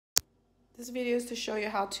This video is to show you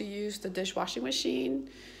how to use the dishwashing machine.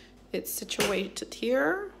 It's situated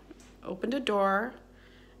here. Open the door,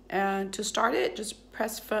 and to start it, just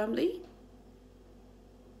press firmly.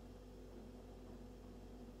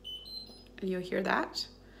 And you'll hear that.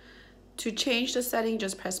 To change the setting,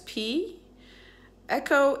 just press P.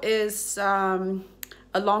 Echo is a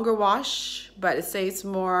longer wash, but it saves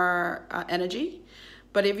more energy.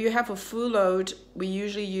 But if you have a full load, we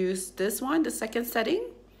usually use this one, the second setting.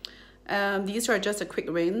 These are just a quick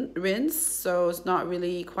rinse, so it's not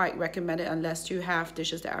really quite recommended unless you have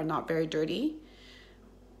dishes that are not very dirty.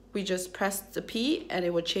 We just press the P and it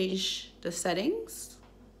will change the settings.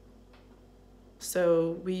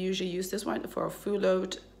 So we usually use this one for a full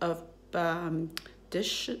load of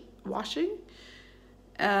dish washing.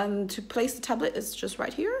 And to place the tablet, it's just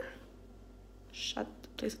right here.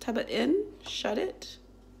 Place the tablet in, shut it.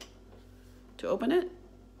 To open it,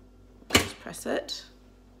 just press it.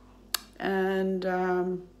 And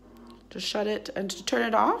to shut it, and to turn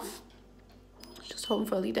it off, just hold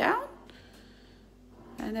firmly down,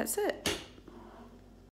 and that's it.